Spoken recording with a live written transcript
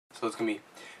So it's gonna be.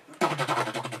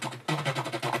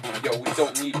 Yo, we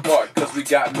don't need bark, cause we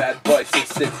got mad bites. So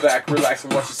sit back, relax,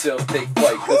 and watch your sales take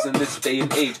flight. Cause in this day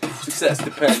and age, success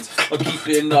depends on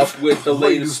keeping up with the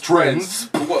latest trends.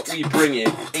 But what we bring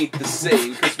in ain't the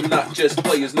same, cause we're not just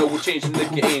players, no, we're changing the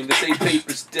game. They say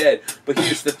paper's dead, but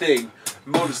here's the thing.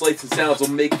 Motors, lights, and sounds will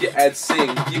make your ad sing.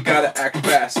 You gotta act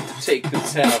fast to take the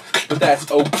town, but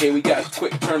that's okay, we got a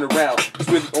quick turnaround. Cause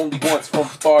we're the only ones from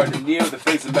far and near that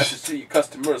brings the message to your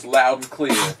customers loud and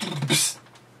clear. It's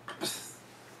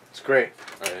great.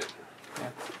 Alright. Yeah,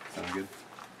 sounds good.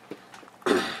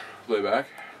 Play back.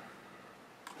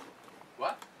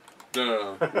 What?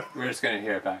 No. We're just gonna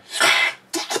hear it back.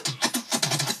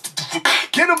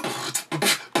 Get him!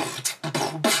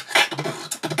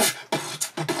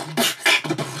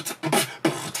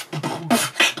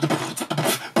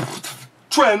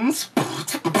 Trends.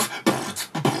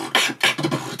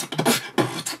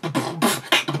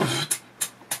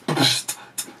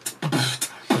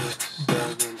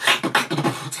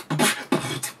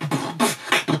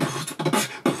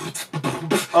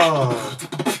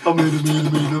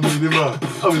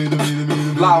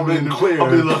 Loud and clear. I'll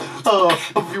be like,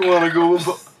 if you wanna go and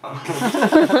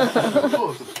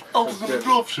I was gonna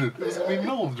drop shit. It was gonna be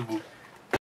knowledgeable.